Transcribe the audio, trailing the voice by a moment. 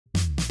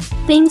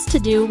Things to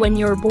do when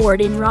you're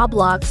bored in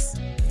Roblox.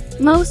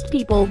 Most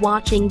people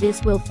watching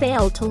this will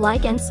fail to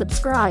like and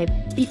subscribe.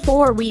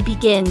 Before we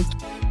begin,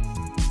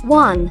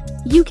 1.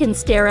 You can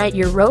stare at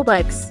your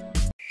Robux.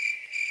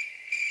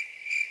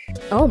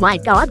 Oh my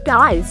god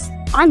guys,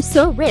 I'm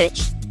so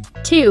rich.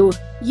 2.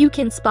 You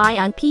can spy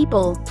on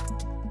people.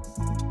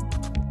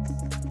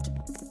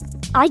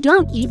 I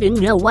don't even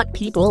know what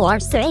people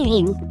are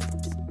saying.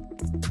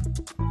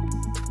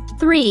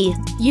 3.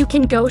 You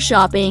can go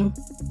shopping.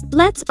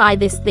 Let's buy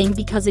this thing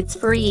because it's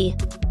free.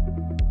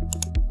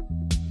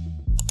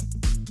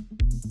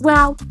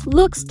 Wow,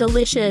 looks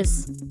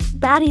delicious.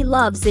 Batty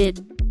loves it.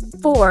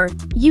 4.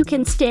 You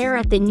can stare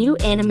at the new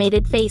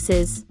animated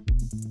faces.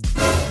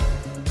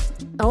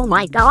 Oh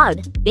my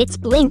god, it's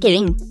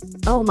blinking.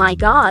 Oh my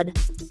god.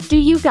 Do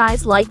you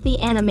guys like the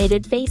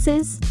animated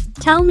faces?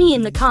 Tell me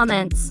in the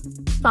comments.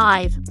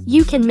 5.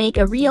 You can make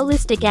a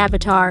realistic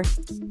avatar.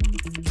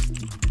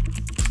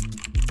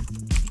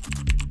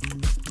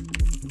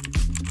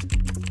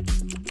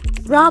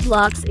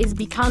 Roblox is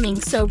becoming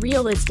so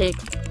realistic.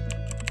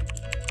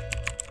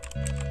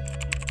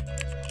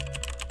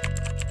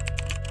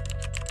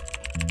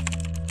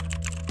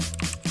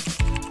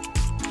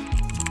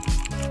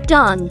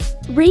 Done.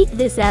 Rate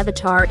this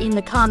avatar in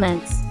the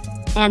comments.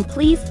 And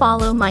please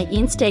follow my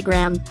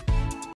Instagram.